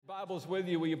Bibles with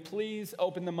you, will you please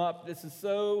open them up? This is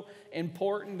so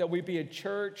important that we be a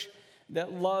church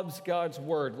that loves God's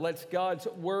word, lets God's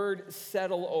word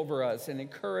settle over us and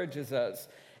encourages us.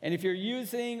 And if you're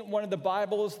using one of the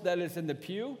Bibles that is in the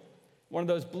pew, one of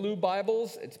those blue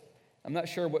Bibles, I'm not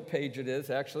sure what page it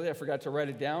is, actually. I forgot to write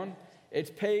it down.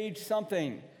 It's page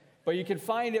something, but you can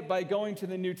find it by going to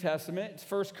the New Testament.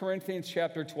 It's 1 Corinthians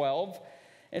chapter 12.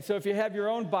 And so if you have your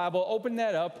own Bible, open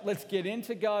that up. Let's get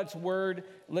into God's word.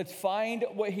 Let's find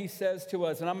what he says to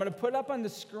us. And I'm going to put up on the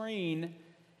screen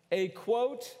a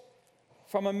quote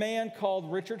from a man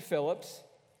called Richard Phillips.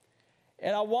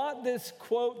 And I want this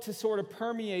quote to sort of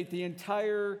permeate the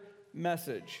entire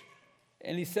message.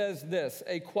 And he says this: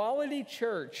 a quality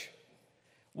church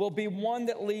will be one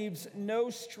that leaves no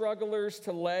strugglers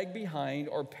to lag behind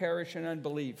or perish in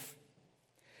unbelief,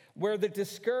 where the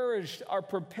discouraged are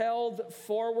propelled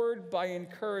forward by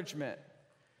encouragement,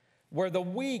 where the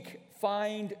weak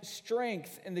find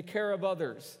strength in the care of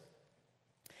others,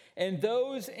 and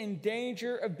those in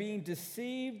danger of being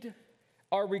deceived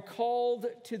are recalled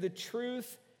to the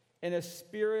truth in a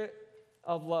spirit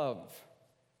of love.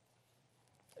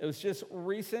 It was just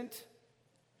recent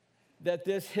that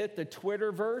this hit the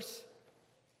Twitterverse.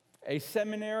 A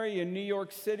seminary in New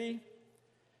York City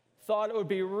thought it would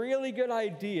be a really good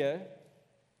idea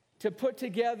to put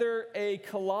together a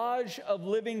collage of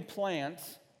living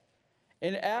plants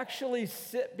and actually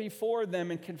sit before them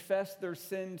and confess their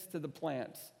sins to the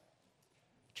plants.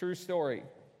 True story.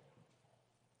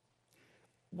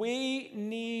 We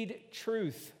need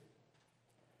truth.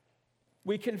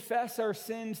 We confess our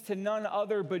sins to none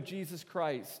other but Jesus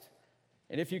Christ.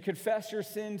 And if you confess your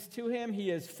sins to him, he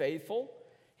is faithful.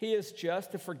 He is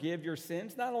just to forgive your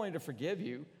sins, not only to forgive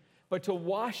you, but to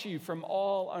wash you from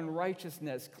all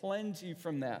unrighteousness, cleanse you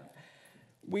from that.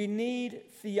 We need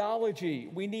theology.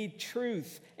 We need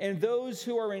truth. And those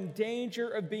who are in danger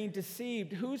of being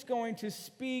deceived, who's going to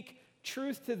speak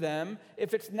truth to them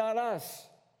if it's not us?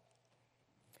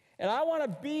 And I want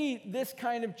to be this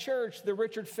kind of church that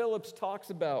Richard Phillips talks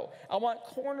about. I want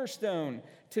Cornerstone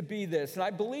to be this. And I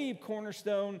believe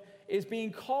Cornerstone is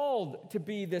being called to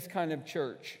be this kind of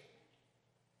church.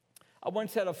 I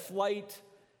once had a flight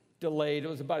delayed. It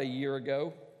was about a year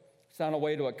ago. I was on our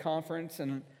way to a conference,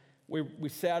 and we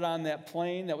sat on that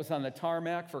plane that was on the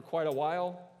tarmac for quite a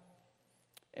while.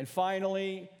 And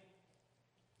finally,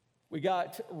 we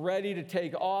got ready to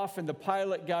take off, and the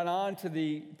pilot got on to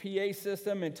the PA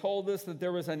system and told us that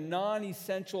there was a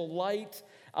non-essential light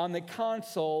on the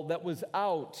console that was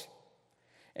out.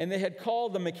 And they had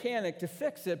called the mechanic to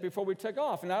fix it before we took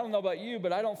off. And I don't know about you,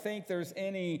 but I don't think there's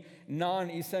any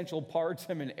non-essential parts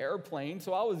in an airplane.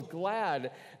 So I was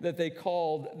glad that they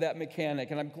called that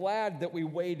mechanic, and I'm glad that we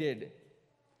waited.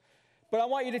 But I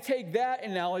want you to take that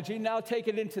analogy, now take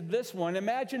it into this one.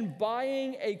 Imagine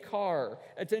buying a car.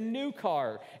 It's a new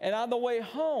car. And on the way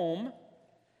home,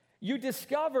 you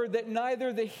discover that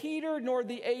neither the heater nor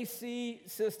the AC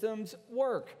systems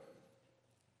work.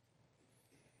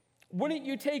 Wouldn't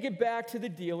you take it back to the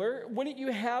dealer? Wouldn't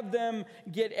you have them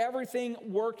get everything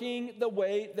working the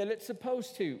way that it's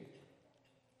supposed to?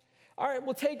 All right,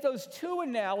 we'll take those two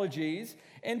analogies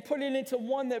and put it into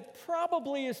one that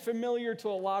probably is familiar to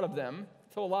a lot of them,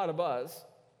 to a lot of us.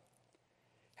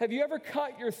 Have you ever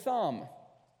cut your thumb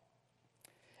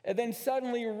and then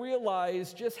suddenly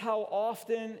realize just how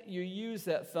often you use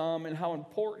that thumb and how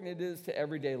important it is to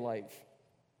everyday life?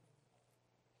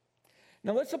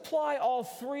 Now let's apply all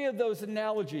three of those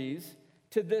analogies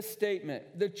to this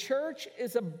statement. The church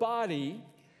is a body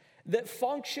that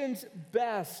functions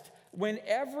best when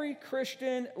every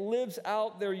Christian lives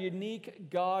out their unique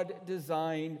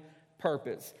God-designed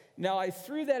purpose. Now, I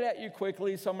threw that at you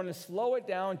quickly, so I'm going to slow it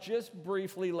down just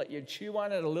briefly, let you chew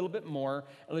on it a little bit more,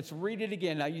 and let's read it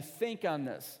again. Now, you think on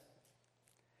this.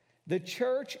 The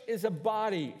church is a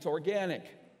body, it's organic,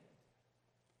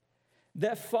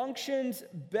 that functions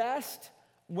best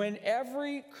when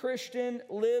every Christian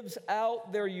lives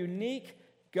out their unique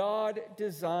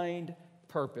God-designed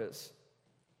purpose.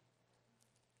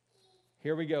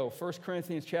 Here we go, 1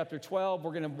 Corinthians chapter 12.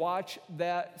 We're going to watch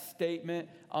that statement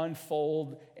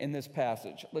unfold in this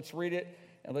passage. Let's read it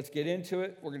and let's get into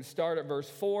it. We're going to start at verse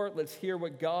 4. Let's hear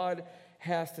what God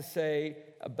has to say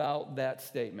about that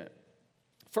statement.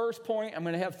 First point, I'm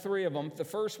going to have three of them. The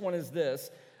first one is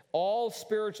this: all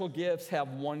spiritual gifts have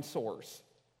one source.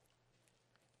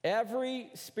 Every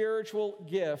spiritual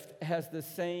gift has the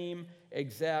same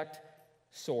exact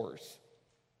source.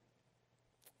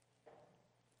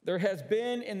 There has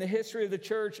been in the history of the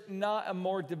church not a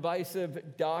more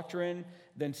divisive doctrine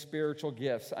than spiritual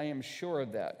gifts. I am sure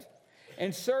of that.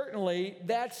 And certainly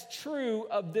that's true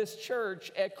of this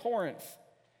church at Corinth.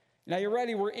 Now you're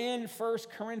ready, we're in 1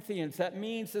 Corinthians. That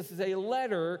means this is a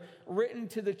letter written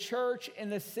to the church in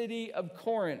the city of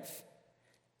Corinth.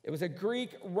 It was a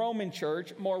Greek-Roman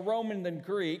church, more Roman than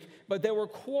Greek, but they were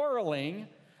quarreling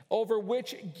over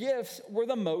which gifts were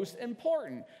the most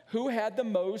important. Who had the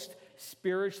most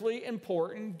spiritually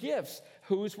important gifts?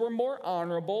 Whose were more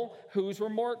honorable? Whose were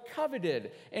more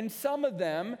coveted? And some of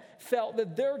them felt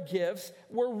that their gifts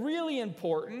were really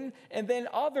important, and then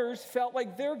others felt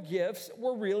like their gifts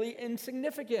were really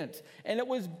insignificant. And it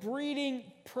was breeding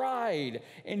pride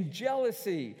and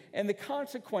jealousy. And the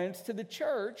consequence to the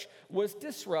church was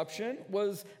disruption,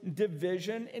 was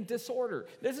division and disorder.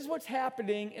 This is what's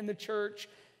happening in the church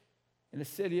in the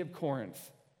city of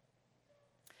Corinth.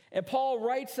 And Paul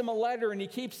writes him a letter, and he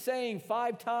keeps saying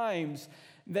 5 times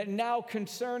that now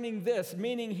concerning this,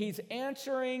 meaning he's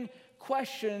answering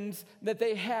questions that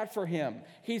they had for him.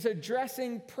 He's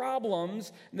addressing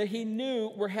problems that he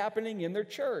knew were happening in their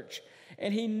church.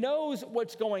 And he knows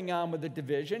what's going on with the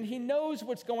division. He knows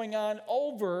what's going on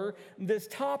over this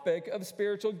topic of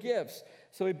spiritual gifts.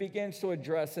 So he begins to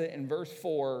address it. In verse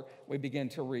 4, we begin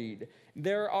to read.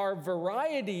 There are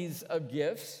varieties of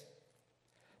gifts,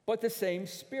 but the same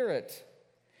Spirit.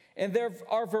 And there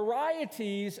are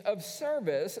varieties of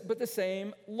service, but the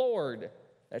same Lord.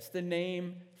 That's the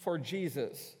name for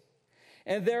Jesus.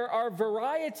 And there are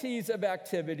varieties of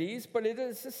activities, but it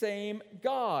is the same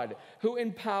God who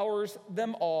empowers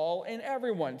them all and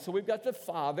everyone. So we've got the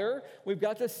Father, we've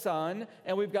got the Son,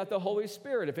 and we've got the Holy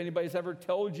Spirit. If anybody's ever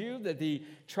told you that the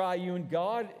triune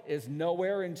God is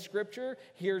nowhere in Scripture,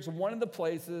 here's one of the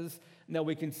places that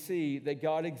we can see that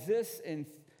God exists in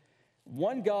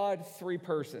one God, 3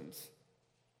 persons.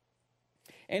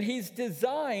 And he's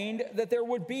designed that there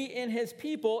would be in his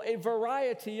people a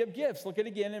variety of gifts. Look at it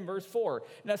again in verse 4.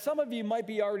 Now, some of you might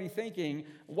be already thinking,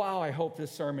 wow, I hope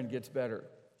this sermon gets better.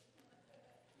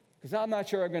 Because I'm not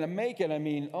sure I'm going to make it. I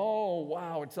mean, oh,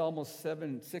 wow, it's almost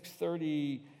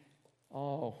 6:30.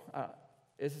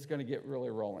 This is going to get really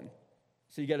rolling.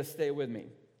 So you got to stay with me.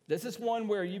 This is one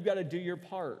where you've got to do your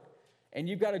part. And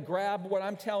you've got to grab what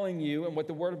I'm telling you and what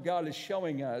the Word of God is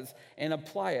showing us and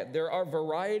apply it. There are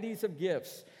varieties of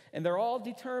gifts, and they're all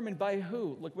determined by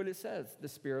who? Look what it says, the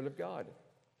Spirit of God.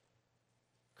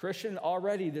 Christian,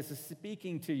 already this is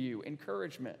speaking to you,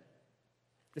 encouragement.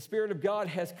 The Spirit of God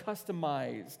has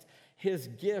customized His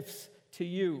gifts to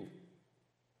you.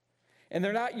 And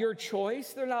they're not your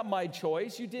choice. They're not my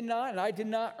choice. You did not, and I did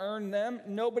not earn them.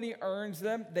 Nobody earns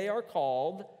them. They are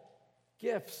called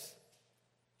gifts.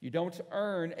 You don't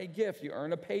earn a gift. You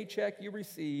earn a paycheck, you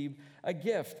receive a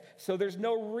gift. So there's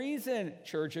no reason,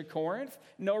 Church at Corinth,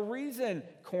 no reason,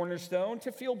 Cornerstone,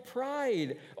 to feel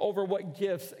pride over what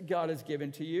gifts God has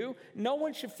given to you. No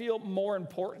one should feel more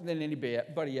important than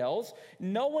anybody else.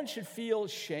 No one should feel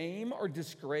shame or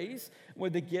disgrace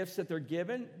with the gifts that they're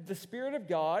given. The Spirit of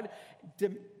God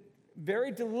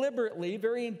very deliberately,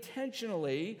 very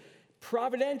intentionally,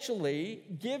 providentially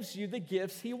gives you the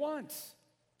gifts He wants.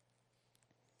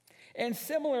 And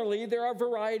similarly, there are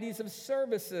varieties of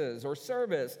services or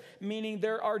service, meaning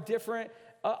there are different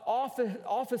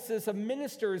offices of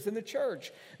ministers in the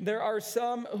church. There are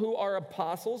some who are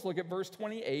apostles, look at verse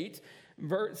 28,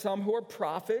 some who are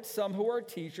prophets, some who are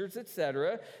teachers,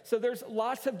 etc. So there's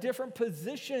lots of different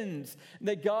positions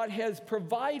that God has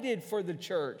provided for the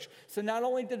church. So not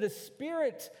only did the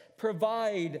Spirit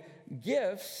provide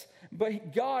gifts,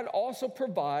 but God also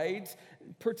provides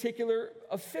particular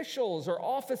officials or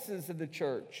offices of the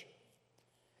church.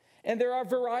 And there are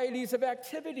varieties of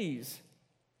activities,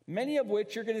 many of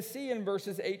which you're going to see in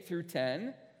verses 8 through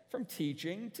 10, from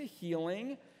teaching to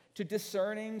healing to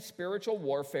discerning spiritual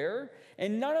warfare.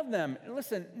 And none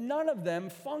of them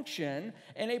function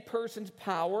in a person's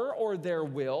power or their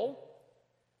will,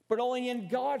 but only in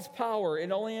God's power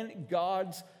and only in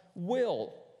God's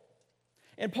will.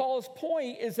 And Paul's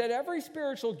point is that every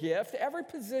spiritual gift, every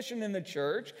position in the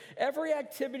church, every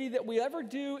activity that we ever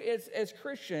do as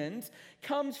Christians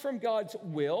comes from God's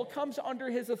will, comes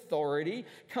under His authority,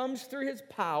 comes through His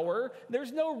power.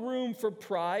 There's no room for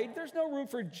pride. There's no room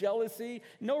for jealousy,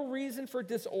 no reason for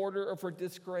disorder or for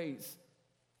disgrace.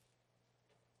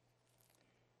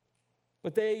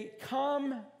 But they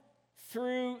come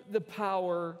through the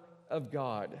power of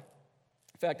God.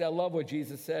 In fact, I love what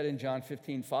Jesus said in John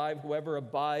 15:5. Whoever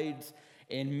abides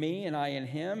in me and I in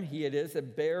him, he it is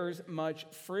that bears much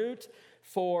fruit.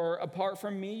 For apart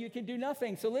from me, you can do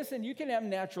nothing. So listen, you can have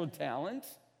natural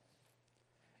talents,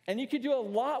 and you can do a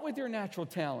lot with your natural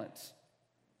talents.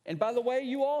 And by the way,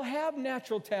 you all have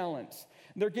natural talents.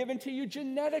 They're given to you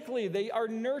genetically. They are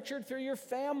nurtured through your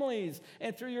families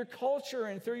and through your culture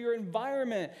and through your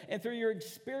environment and through your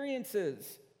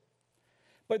experiences.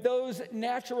 But those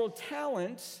natural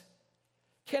talents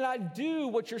cannot do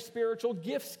what your spiritual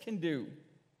gifts can do.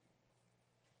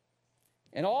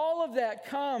 And all of that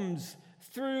comes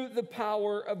through the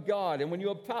power of God. And when you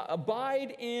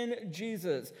abide in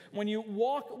Jesus, when you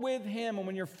walk with him, and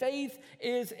when your faith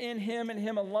is in him and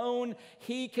him alone,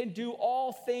 he can do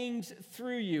all things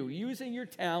through you, using your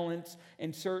talents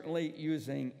and certainly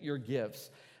using your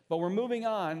gifts. But we're moving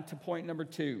on to point number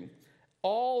 2.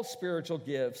 All spiritual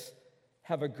gifts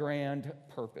have a grand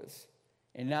purpose.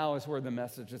 And now is where the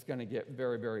message is going to get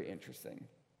very, very interesting.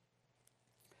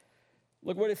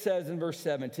 Look what it says in verse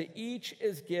 7. To each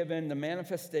is given the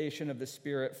manifestation of the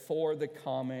Spirit for the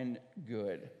common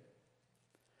good.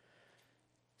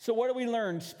 So what do we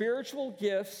learn? Spiritual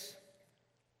gifts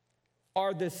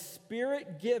are the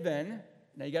Spirit-given,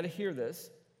 now you got to hear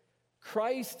this,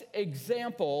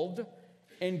 Christ-exampled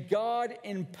and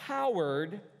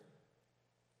God-empowered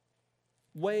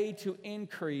way to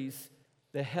increase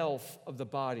the health of the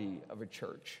body of a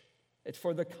church. It's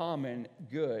for the common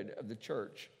good of the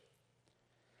church.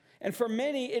 And for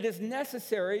many, it is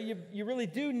necessary, you really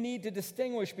do need to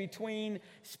distinguish between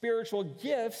spiritual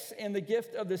gifts and the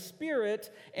gift of the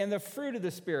Spirit and the fruit of the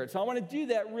Spirit. So I want to do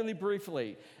that really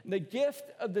briefly. The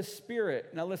gift of the Spirit,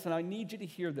 now listen, I need you to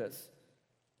hear this.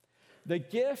 The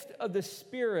gift of the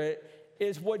Spirit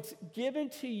is what's given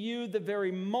to you the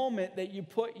very moment that you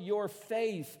put your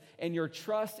faith and your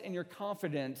trust and your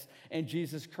confidence in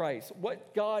Jesus Christ.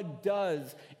 What God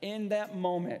does in that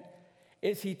moment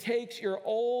is he takes your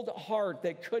old heart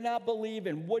that could not believe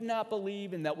and would not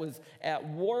believe and that was at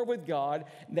war with God,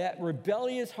 that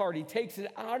rebellious heart, he takes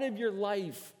it out of your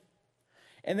life.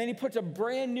 And then he puts a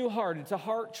brand new heart. It's a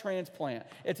heart transplant.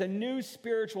 It's a new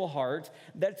spiritual heart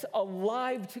that's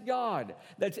alive to God,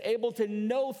 that's able to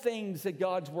know things that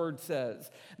God's word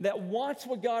says, that wants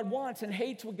what God wants and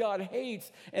hates what God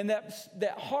hates. And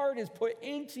that heart is put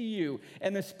into you.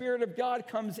 And the Spirit of God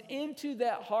comes into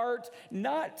that heart,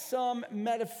 not some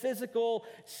metaphysical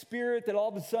spirit that all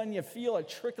of a sudden you feel a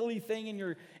trickly thing in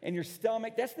your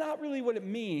stomach. That's not really what it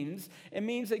means. It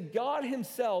means that God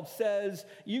himself says,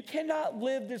 you cannot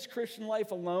live this Christian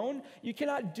life alone. You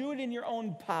cannot do it in your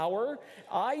own power.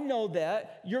 I know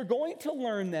that. You're going to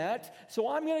learn that. So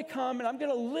I'm going to come and I'm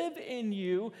going to live in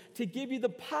you to give you the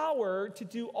power to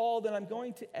do all that I'm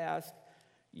going to ask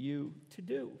you to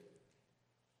do.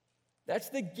 That's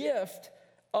the gift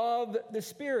of the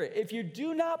Spirit. If you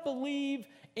do not believe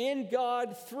in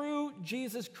God through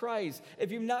Jesus Christ,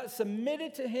 if you've not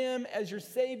submitted to him as your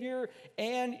Savior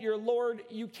and your Lord,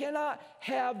 you cannot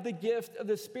have the gift of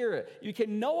the Spirit. You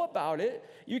can know about it.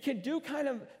 You can do kind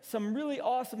of some really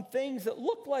awesome things that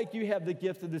look like you have the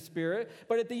gift of the Spirit,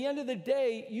 but at the end of the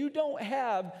day, you don't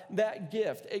have that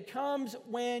gift. It comes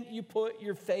when you put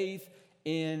your faith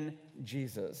in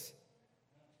Jesus.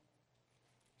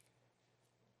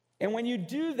 And when you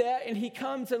do that and he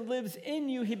comes and lives in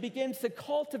you, he begins to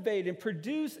cultivate and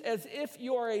produce as if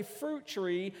you are a fruit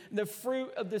tree, the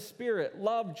fruit of the Spirit,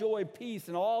 love, joy, peace,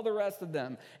 and all the rest of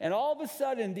them. And all of a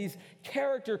sudden, these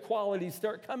character qualities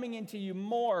start coming into you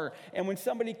more. And when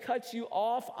somebody cuts you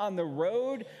off on the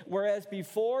road, whereas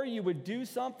before you would do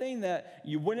something that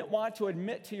you wouldn't want to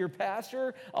admit to your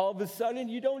pastor, all of a sudden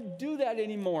you don't do that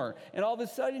anymore. And all of a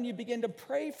sudden you begin to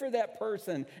pray for that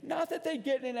person. Not that they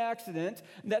get in an accident,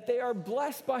 that they are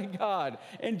blessed by God,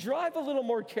 and drive a little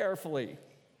more carefully.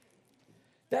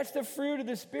 That's the fruit of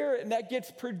the Spirit, and that gets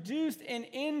produced in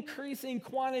increasing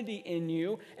quantity in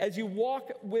you as you walk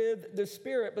with the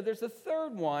Spirit. But there's a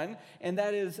third one, and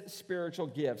that is spiritual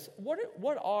gifts.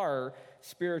 What are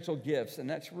spiritual gifts? And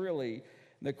that's really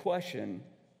the question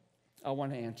I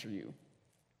want to answer you.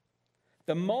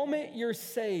 The moment you're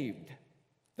saved,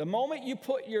 the moment you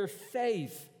put your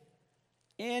faith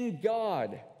in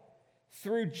God,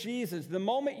 through Jesus, the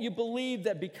moment you believe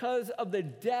that because of the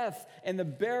death and the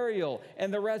burial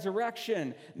and the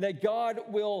resurrection, that God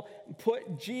will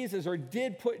put Jesus, or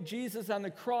did put Jesus on the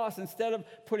cross instead of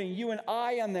putting you and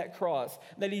I on that cross,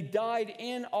 that he died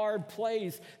in our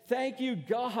place. Thank you,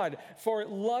 God, for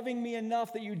loving me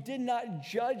enough that you did not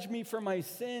judge me for my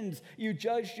sins. You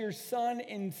judged your Son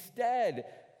instead.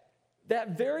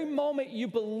 That very moment you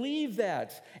believe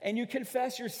that and you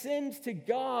confess your sins to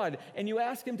God and you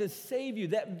ask him to save you,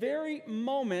 that very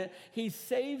moment he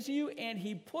saves you and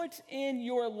he puts in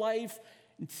your life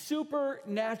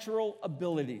supernatural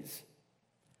abilities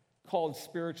called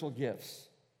spiritual gifts.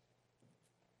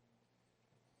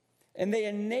 And they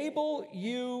enable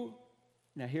you,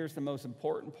 now here's the most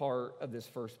important part of this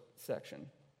first section.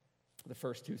 the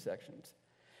first two sections.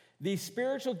 These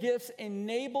spiritual gifts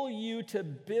enable you to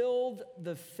build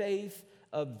the faith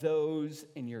of those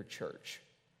in your church.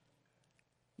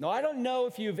 Now, I don't know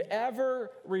if you've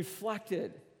ever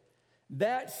reflected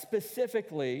that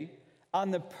specifically on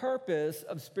the purpose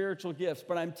of spiritual gifts,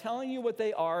 but I'm telling you what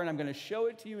they are, and I'm going to show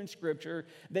it to you in Scripture.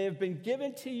 They have been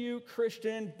given to you,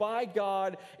 Christian, by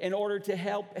God in order to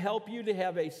help you to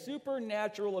have a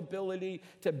supernatural ability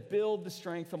to build the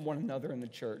strength of one another in the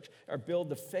church, or build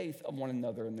the faith of one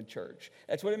another in the church.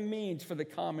 That's what it means for the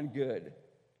common good.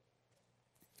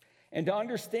 And to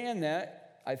understand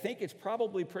that, I think it's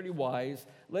probably pretty wise.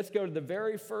 Let's go to the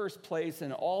very first place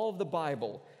in all of the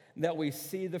Bible that we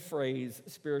see the phrase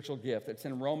spiritual gift. It's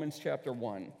in Romans chapter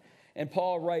 1. And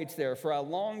Paul writes there, "For I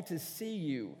long to see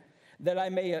you, that I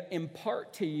may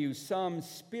impart to you some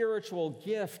spiritual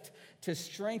gift to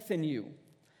strengthen you.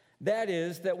 That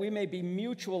is, that we may be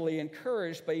mutually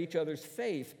encouraged by each other's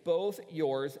faith, both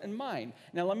yours and mine."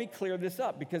 Now let me clear this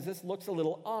up because this looks a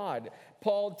little odd.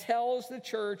 Paul tells the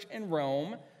church in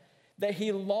Rome that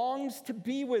he longs to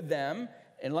be with them,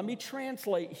 and let me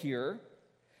translate here,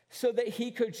 so that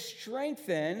he could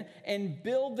strengthen and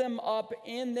build them up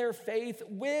in their faith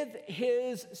with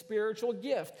his spiritual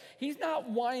gift. He's not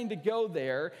wanting to go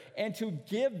there and to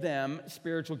give them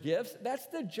spiritual gifts. That's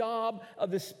the job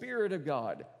of the Spirit of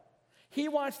God. He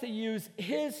wants to use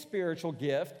his spiritual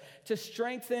gift to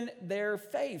strengthen their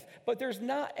faith. But there's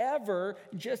not ever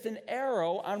just an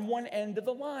arrow on one end of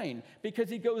the line, because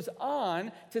he goes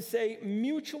on to say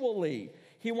mutually.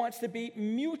 He wants to be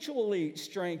mutually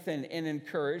strengthened and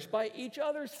encouraged by each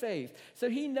other's faith. So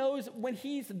he knows when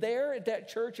he's there at that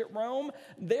church at Rome,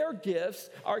 their gifts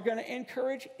are going to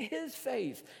encourage his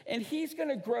faith. And he's going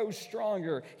to grow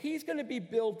stronger. He's going to be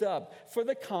built up for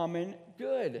the common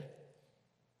good.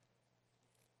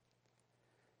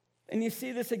 And you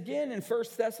see this again in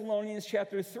 1 Thessalonians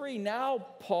chapter 3. Now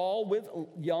Paul with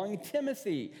young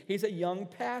Timothy. He's a young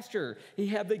pastor. He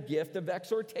had the gift of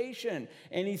exhortation.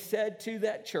 And he said to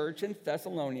that church in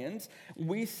Thessalonians,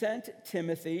 "We sent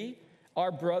Timothy,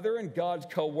 our brother and God's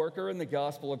co-worker in the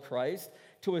gospel of Christ,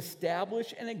 to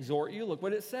establish and exhort you," look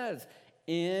what it says,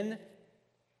 "in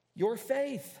your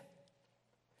faith."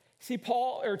 See,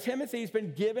 Timothy's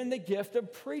been given the gift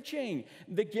of preaching,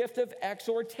 the gift of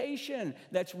exhortation.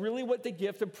 That's really what the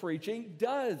gift of preaching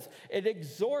does. It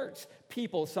exhorts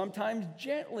people, sometimes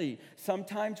gently,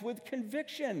 sometimes with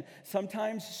conviction,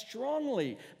 sometimes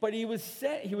strongly. But he was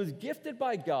gifted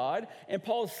by God, and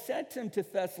Paul sent him to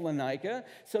Thessalonica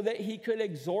so that he could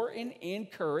exhort and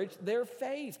encourage their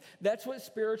faith. That's what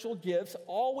spiritual gifts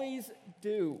always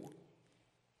do.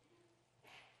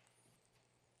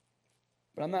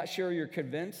 But I'm not sure you're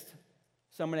convinced.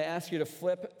 So I'm going to ask you to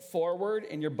flip forward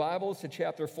in your Bibles to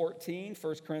chapter 14,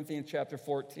 1 Corinthians chapter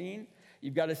 14.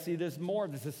 You've got to see this more.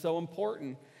 This is so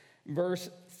important. Verse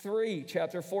 3,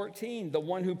 chapter 14, "The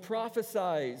one who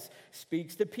prophesies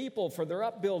speaks to people for their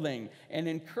upbuilding and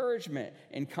encouragement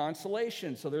and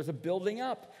consolation." So there's a building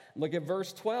up. Look at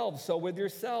verse 12. "So with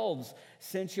yourselves,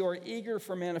 since you are eager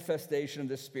for manifestation of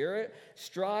the Spirit,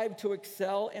 strive to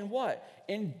excel in what?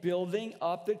 In building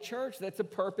up the church." That's the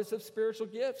purpose of spiritual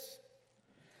gifts.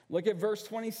 Look at verse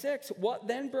 26. "What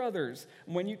then, brothers?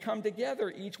 When you come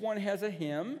together, each one has a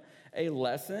hymn, a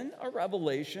lesson, a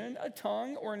revelation, a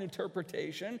tongue, or an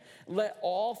interpretation. Let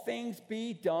all things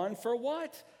be done for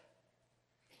what?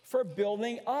 For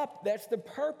building up." That's the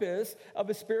purpose of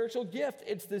a spiritual gift.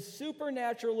 It's the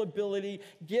supernatural ability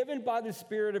given by the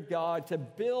Spirit of God to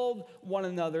build one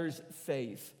another's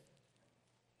faith.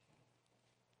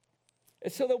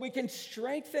 It's so that we can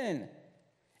strengthen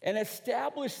and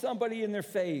establish somebody in their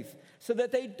faith so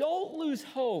that they don't lose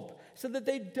hope, so that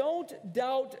they don't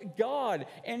doubt God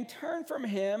and turn from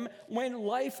Him when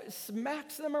life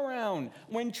smacks them around,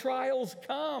 when trials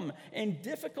come and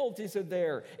difficulties are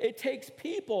there. It takes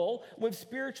people with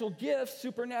spiritual gifts,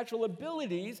 supernatural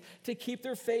abilities, to keep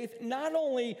their faith not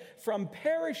only from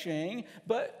perishing,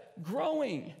 but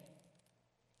growing.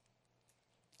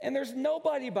 And there's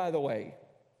nobody, by the way,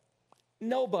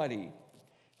 nobody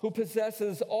who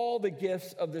possesses all the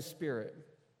gifts of the Spirit.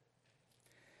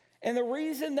 And the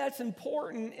reason that's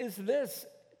important is this.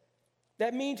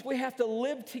 That means we have to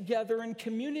live together in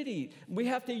community. We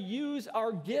have to use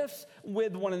our gifts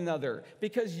with one another,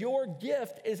 because your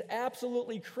gift is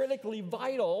absolutely critically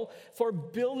vital for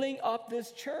building up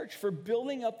this church, for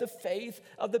building up the faith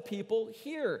of the people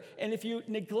here. And if you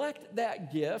neglect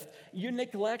that gift, you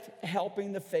neglect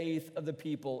helping the faith of the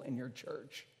people in your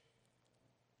church.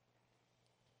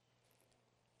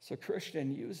 So,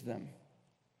 Christian, use them.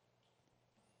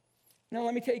 Now,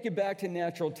 let me take you back to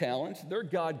natural talents. They're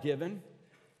God-given.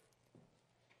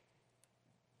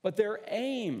 But their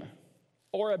aim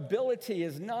or ability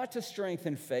is not to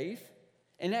strengthen faith,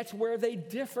 and that's where they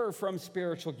differ from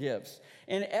spiritual gifts.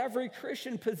 And every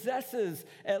Christian possesses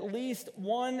at least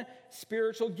one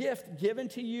spiritual gift given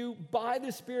to you by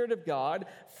the Spirit of God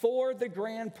for the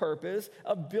grand purpose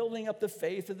of building up the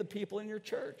faith of the people in your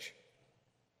church.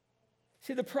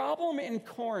 See, the problem in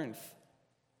Corinth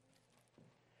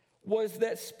was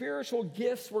that spiritual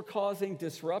gifts were causing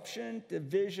disruption,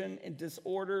 division, and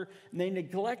disorder. And they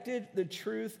neglected the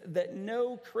truth that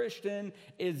no Christian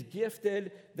is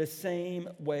gifted the same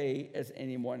way as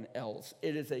anyone else.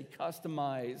 It is a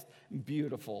customized,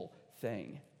 beautiful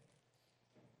thing.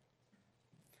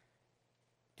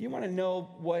 Do you want to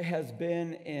know what has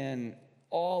been in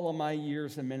all of my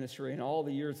years of ministry and all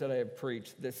the years that I have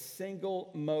preached, the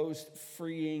single most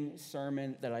freeing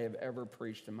sermon that I have ever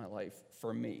preached in my life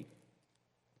for me?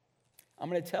 I'm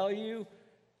going to tell you,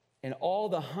 in all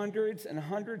the hundreds and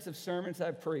hundreds of sermons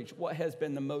I've preached, what has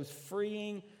been the most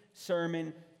freeing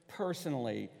sermon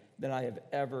personally that I have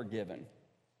ever given.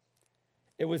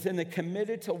 It was in the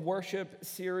Committed to Worship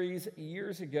series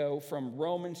years ago from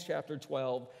Romans chapter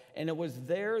 12, and it was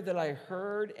there that I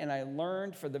heard and I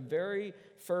learned for the very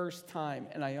first time,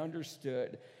 and I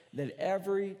understood that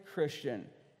every Christian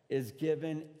is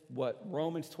given what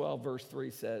Romans 12 verse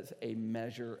 3 says, a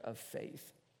measure of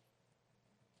faith.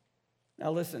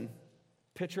 Now listen,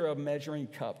 picture a measuring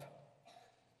cup.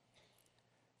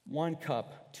 1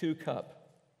 cup, 2 cup.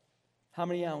 How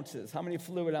many ounces? How many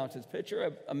fluid ounces?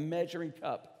 Picture a measuring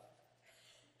cup.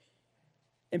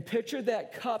 And picture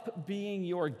that cup being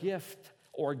your gift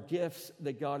or gifts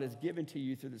that God has given to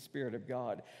you through the Spirit of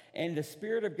God. And the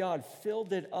Spirit of God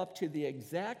filled it up to the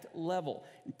exact level,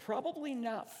 and probably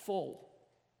not full.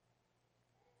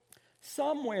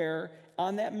 Somewhere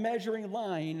on that measuring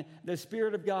line, the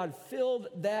Spirit of God filled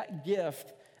that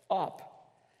gift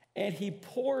up, and He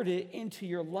poured it into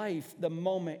your life the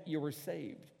moment you were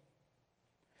saved.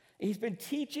 He's been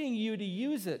teaching you to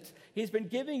use it. He's been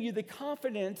giving you the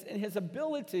confidence in His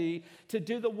ability to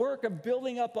do the work of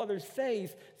building up others'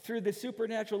 faith through the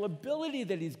supernatural ability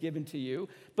that He's given to you.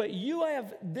 But you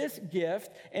have this gift,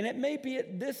 and it may be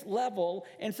at this level,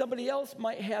 and somebody else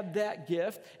might have that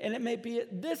gift, and it may be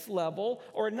at this level,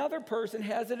 or another person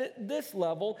has it at this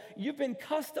level. You've been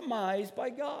customized by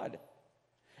God.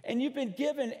 And you've been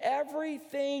given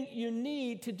everything you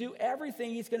need to do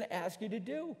everything He's going to ask you to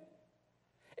do.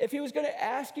 If He was going to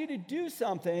ask you to do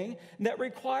something that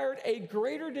required a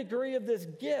greater degree of this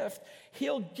gift,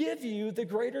 He'll give you the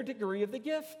greater degree of the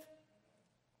gift.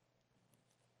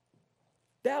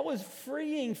 That was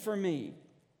freeing for me.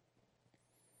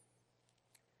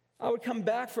 I would come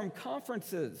back from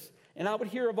conferences, and I would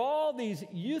hear of all these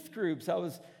youth groups. I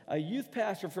was a youth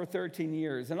pastor for 13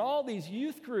 years, and all these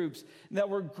youth groups that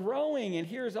were growing, and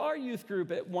here's our youth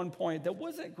group at one point that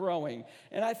wasn't growing.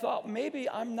 And I thought, maybe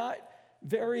I'm not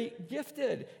very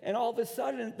gifted. And all of a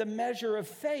sudden, the measure of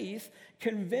faith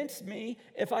convinced me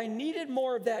if I needed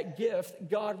more of that gift,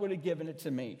 God would have given it to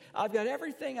me. I've got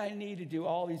everything I need to do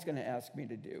all He's going to ask me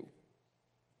to do.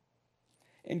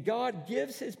 And God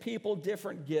gives His people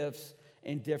different gifts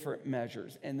in different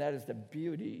measures. And that is the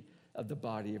beauty of the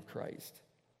body of Christ.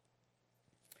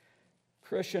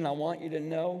 Christian, I want you to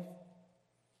know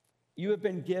you have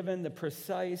been given the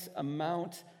precise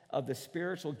amount of the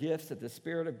spiritual gifts that the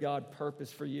Spirit of God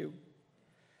purposed for you.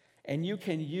 And you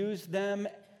can use them,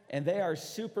 and they are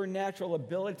supernatural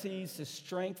abilities to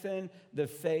strengthen the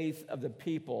faith of the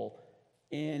people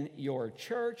in your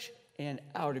church and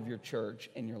out of your church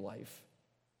in your life.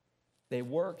 They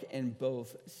work in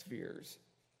both spheres.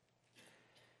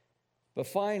 But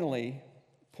finally,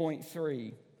 point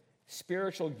 3,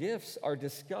 spiritual gifts are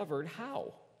discovered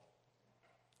how?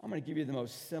 I'm going to give you the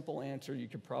most simple answer you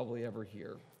could probably ever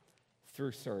hear.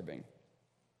 Through serving.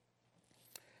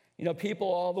 You know,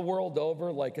 people all the world over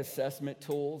like assessment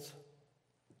tools.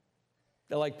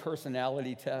 They like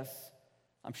personality tests.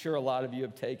 I'm sure a lot of you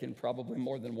have taken probably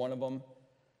more than one of them.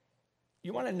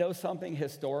 You want to know something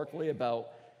historically about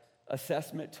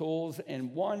assessment tools?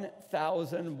 In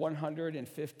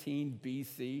 1115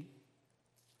 BC,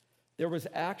 there was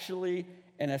actually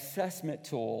an assessment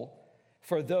tool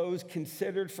for those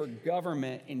considered for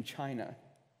government in China.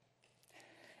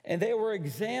 And they were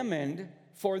examined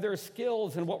for their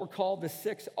skills in what were called the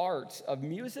 6 arts of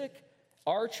music,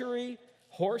 archery,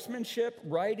 horsemanship,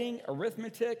 writing,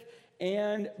 arithmetic,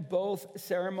 and both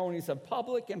ceremonies of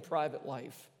public and private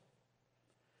life.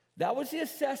 That was the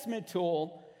assessment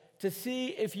tool to see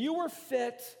if you were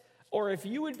fit or if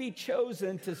you would be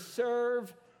chosen to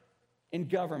serve in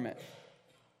government.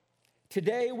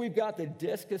 Today, we've got the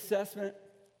DISC assessment,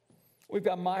 We've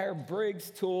got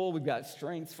Myers-Briggs tool, we've got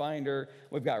StrengthsFinder,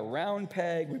 we've got Round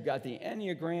Peg, we've got the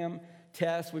Enneagram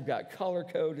test, we've got color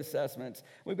code assessments.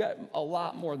 We've got a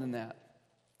lot more than that.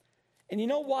 And you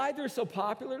know why they're so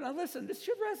popular? Now listen, this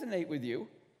should resonate with you.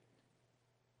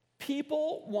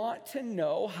 People want to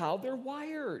know how they're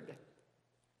wired.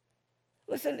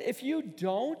 Listen, if you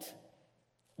don't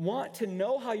want to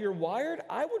know how you're wired,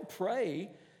 I would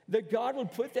pray that God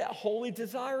would put that holy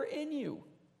desire in you.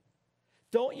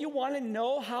 Don't you want to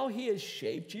know how he has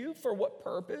shaped you? For what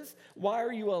purpose? Why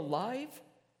are you alive?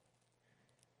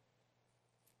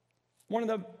 One of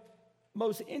the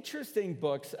most interesting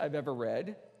books I've ever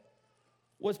read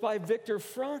was by Viktor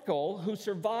Frankl, who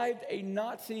survived a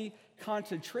Nazi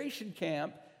concentration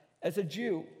camp as a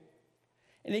Jew.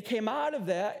 And he came out of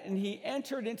that and he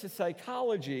entered into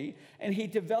psychology and he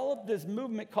developed this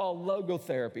movement called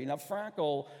logotherapy. Now,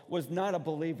 Frankl was not a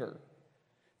believer.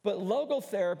 But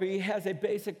logotherapy has a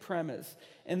basic premise,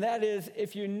 and that is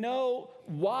if you know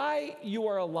why you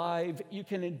are alive, you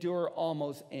can endure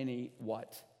almost any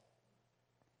what.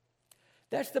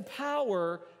 That's the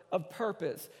power of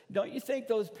purpose. Don't you think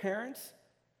those parents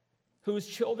whose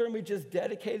children we just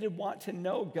dedicated want to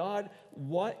know, God,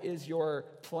 what is your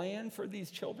plan for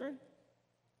these children?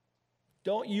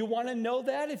 Don't you want to know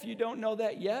that if you don't know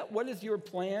that yet? What is your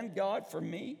plan, God, for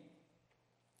me?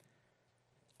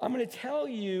 I'm going to tell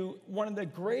you one of the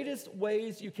greatest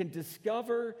ways you can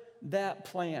discover that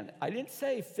plan. I didn't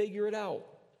say figure it out,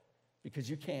 because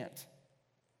you can't.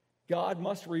 God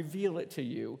must reveal it to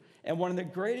you. And one of the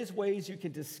greatest ways you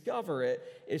can discover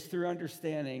it is through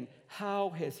understanding how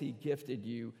has he gifted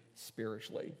you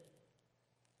spiritually.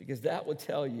 Because that will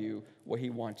tell you what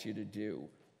he wants you to do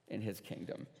in his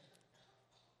kingdom.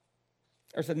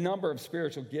 There's a number of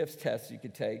spiritual gifts tests you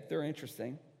could take. They're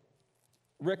interesting.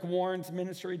 Rick Warren's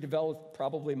ministry developed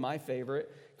probably my favorite,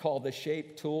 called the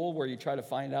SHAPE tool, where you try to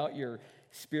find out your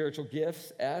spiritual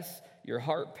gifts, S, your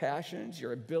heart passions,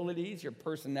 your abilities, your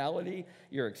personality,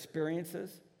 your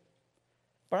experiences.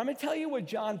 But I'm going to tell you what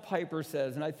John Piper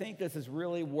says, and I think this is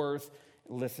really worth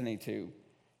listening to.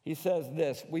 He says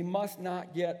this: we must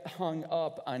not get hung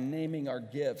up on naming our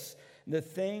gifts. The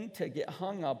thing to get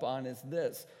hung up on is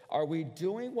this: are we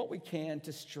doing what we can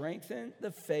to strengthen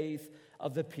the faith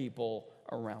of the people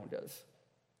around us?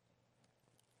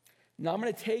 Now, I'm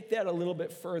going to take that a little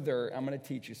bit further. I'm going to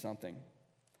teach you something.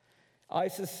 I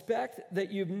suspect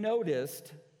that you've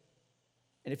noticed,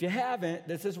 and if you haven't,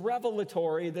 this is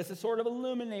revelatory, this is sort of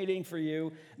illuminating for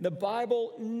you. The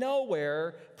Bible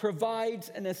nowhere provides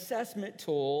an assessment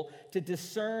tool to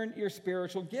discern your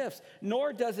spiritual gifts,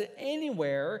 nor does it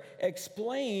anywhere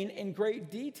explain in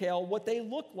great detail what they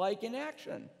look like in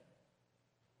action.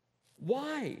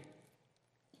 Why?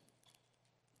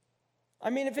 I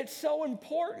mean, if it's so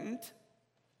important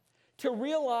to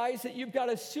realize that you've got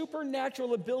a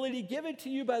supernatural ability given to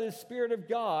you by the Spirit of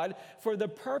God for the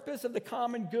purpose of the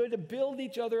common good to build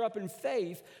each other up in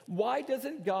faith, why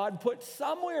doesn't God put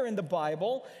somewhere in the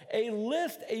Bible a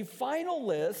list, a final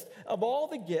list of all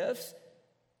the gifts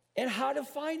and how to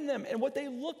find them and what they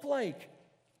look like?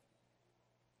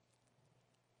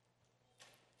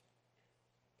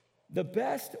 The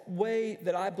best way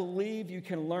that I believe you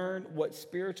can learn what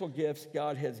spiritual gifts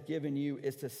God has given you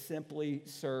is to simply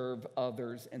serve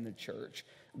others in the church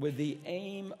with the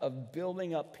aim of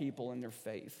building up people in their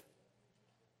faith.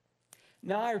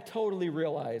 Now, I totally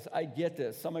realize, I get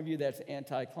this. Some of you, that's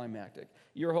anticlimactic.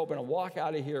 You're hoping to walk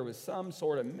out of here with some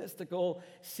sort of mystical,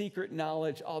 secret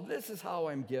knowledge. Oh, this is how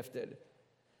I'm gifted.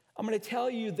 I'm going to tell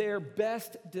you they're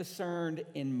best discerned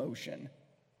in motion.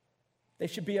 They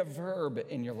should be a verb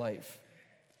in your life.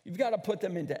 You've got to put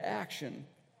them into action.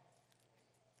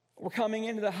 We're coming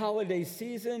into the holiday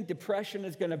season. Depression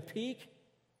is going to peak.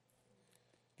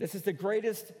 This is the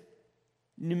greatest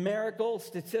numerical,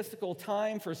 statistical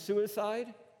time for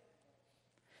suicide.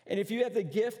 And if you have the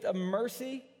gift of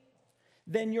mercy,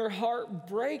 then your heart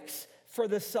breaks for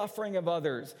the suffering of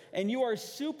others. And you are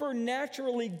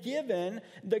supernaturally given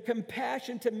the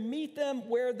compassion to meet them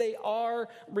where they are,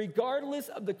 regardless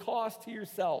of the cost to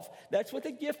yourself. That's what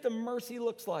the gift of mercy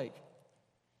looks like.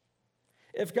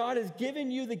 If God has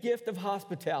given you the gift of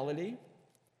hospitality,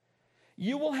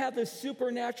 you will have the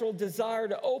supernatural desire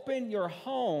to open your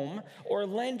home or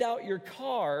lend out your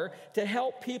car to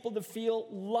help people to feel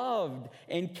loved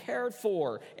and cared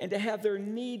for and to have their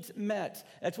needs met.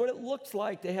 That's what it looks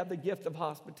like to have the gift of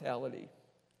hospitality.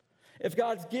 If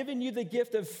God's given you the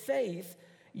gift of faith,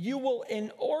 you will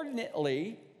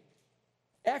inordinately,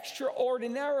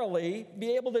 extraordinarily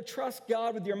be able to trust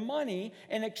God with your money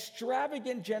and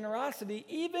extravagant generosity,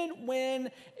 even when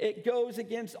it goes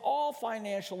against all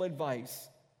financial advice.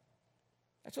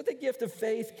 That's what the gift of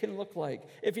faith can look like.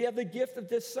 If you have the gift of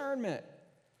discernment,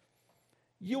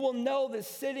 you will know that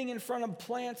sitting in front of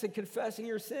plants and confessing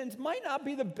your sins might not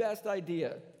be the best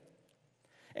idea.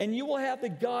 And you will have the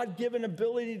God-given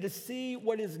ability to see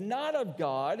what is not of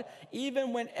God,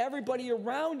 even when everybody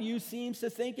around you seems to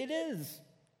think it is.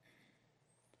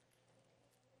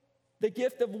 The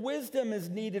gift of wisdom is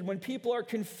needed when people are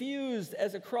confused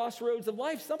as a crossroads of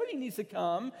life. Somebody needs to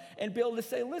come and be able to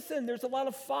say, listen, there's a lot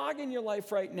of fog in your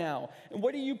life right now. And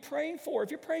what are you praying for?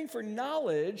 If you're praying for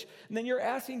knowledge, then you're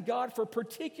asking God for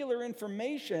particular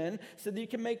information so that you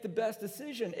can make the best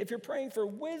decision. If you're praying for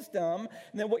wisdom,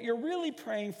 then what you're really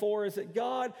praying for is that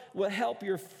God will help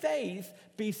your faith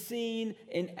be seen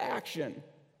in action.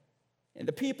 And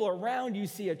the people around you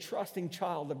see a trusting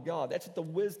child of God. That's what the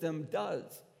wisdom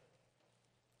does.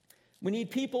 We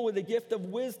need people with a gift of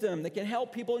wisdom that can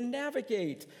help people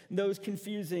navigate those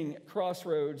confusing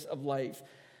crossroads of life.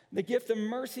 The gift of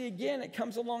mercy, again, it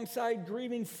comes alongside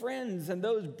grieving friends and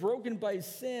those broken by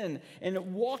sin, and it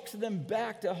walks them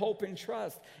back to hope and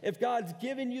trust. If God's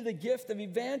given you the gift of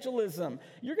evangelism,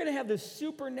 you're going to have the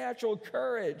supernatural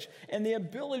courage and the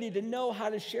ability to know how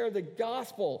to share the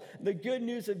gospel, the good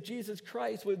news of Jesus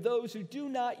Christ, with those who do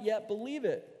not yet believe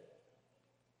it.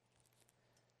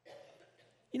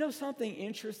 You know, something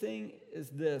interesting is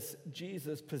this: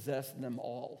 Jesus possessed them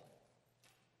all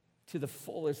to the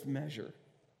fullest measure.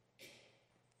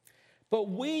 But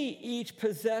we each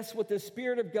possess what the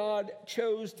Spirit of God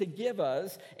chose to give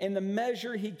us in the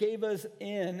measure he gave us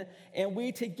in, and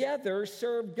we together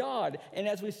serve God. And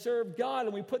as we serve God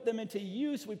and we put them into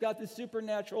use, we've got the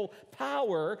supernatural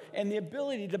power and the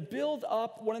ability to build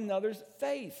up one another's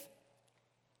faith.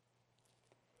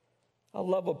 I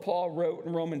love what Paul wrote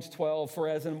in Romans 12, for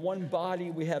as in one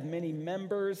body we have many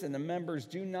members, and the members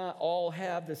do not all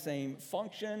have the same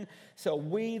function. So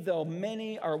we, though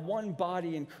many, are one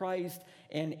body in Christ,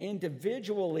 and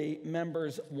individually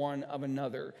members one of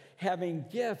another, having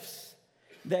gifts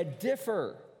that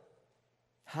differ.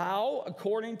 How?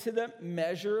 According to the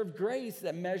measure of grace,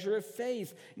 that measure of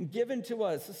faith given to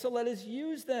us. So let us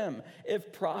use them.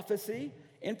 If prophecy,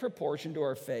 in proportion to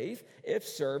our faith; if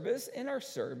service, in our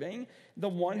serving; the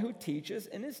one who teaches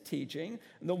in his teaching;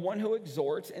 the one who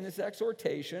exhorts in his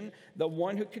exhortation; the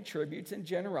one who contributes in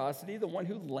generosity; the one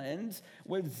who lends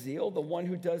with zeal; the one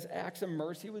who does acts of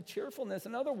mercy with cheerfulness.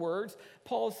 In other words,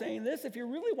 Paul's saying this: if you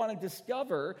really want to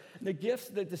discover the gifts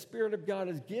that the Spirit of God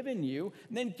has given you,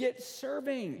 then get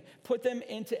serving. Put them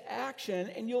into action,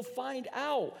 and you'll find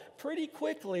out pretty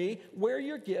quickly where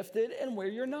you're gifted and where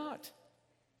you're not.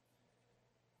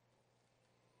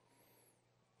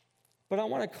 But I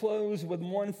want to close with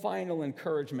one final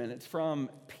encouragement. It's from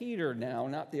Peter now,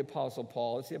 not the Apostle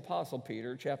Paul. It's the Apostle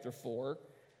Peter, chapter 4,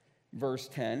 verse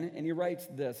 10. And he writes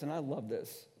this, and I love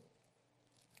this.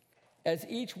 As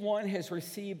each one has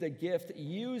received a gift,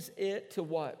 use it to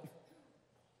what?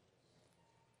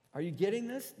 Are you getting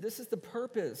this? This is the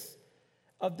purpose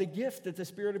of the gift that the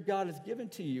Spirit of God has given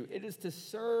to you. It is to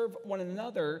serve one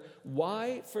another.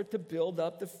 Why? For to build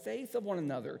up the faith of one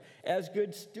another as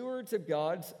good stewards of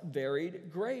God's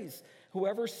varied grace.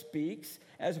 Whoever speaks,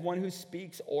 as one who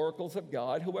speaks oracles of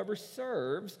God. Whoever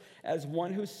serves, as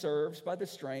one who serves by the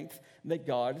strength that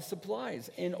God supplies,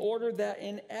 in order that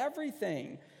in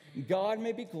everything God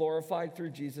may be glorified through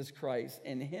Jesus Christ.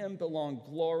 In him belong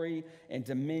glory and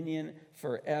dominion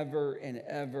forever and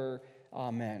ever.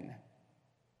 Amen.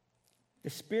 The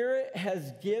Spirit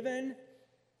has given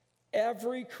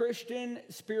every Christian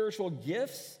spiritual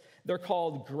gifts. They're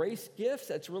called grace gifts.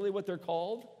 That's really what they're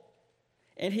called.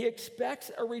 And he expects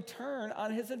a return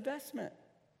on his investment.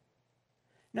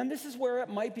 Now, this is where it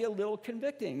might be a little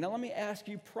convicting. Now, let me ask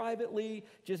you privately,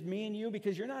 just me and you,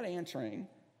 because you're not answering.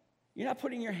 You're not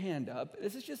putting your hand up.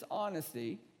 This is just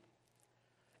honesty.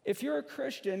 If you're a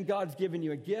Christian, God's given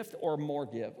you a gift or more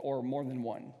than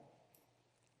one.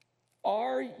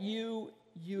 Are you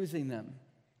using them?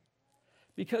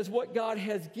 Because what God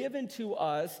has given to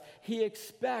us, he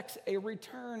expects a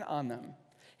return on them.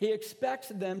 He expects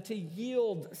them to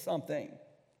yield something.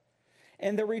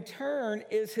 And the return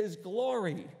is his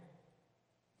glory.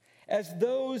 As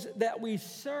those that we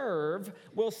serve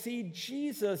will see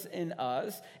Jesus in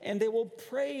us, and they will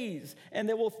praise and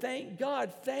they will thank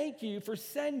God. Thank you for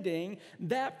sending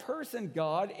that person,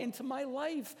 God, into my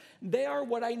life. They are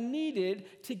what I needed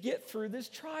to get through this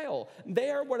trial. They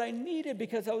are what I needed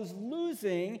because I was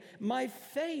losing my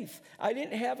faith. I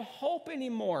didn't have hope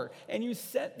anymore, and you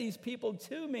sent these people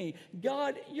to me.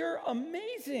 God, you're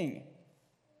amazing.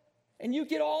 And you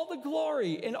get all the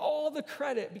glory and all the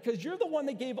credit because you're the one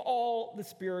that gave all the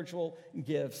spiritual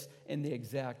gifts in the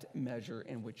exact measure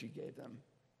in which you gave them.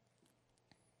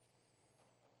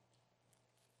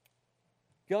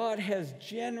 God has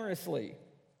generously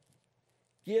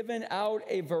given out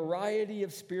a variety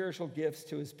of spiritual gifts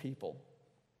to his people.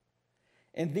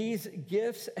 And these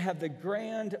gifts have the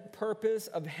grand purpose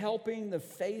of helping the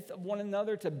faith of one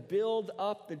another to build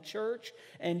up the church,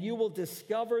 and you will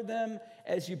discover them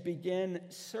as you begin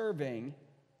serving,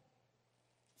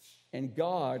 and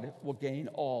God will gain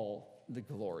all the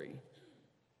glory.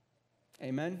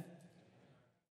 Amen.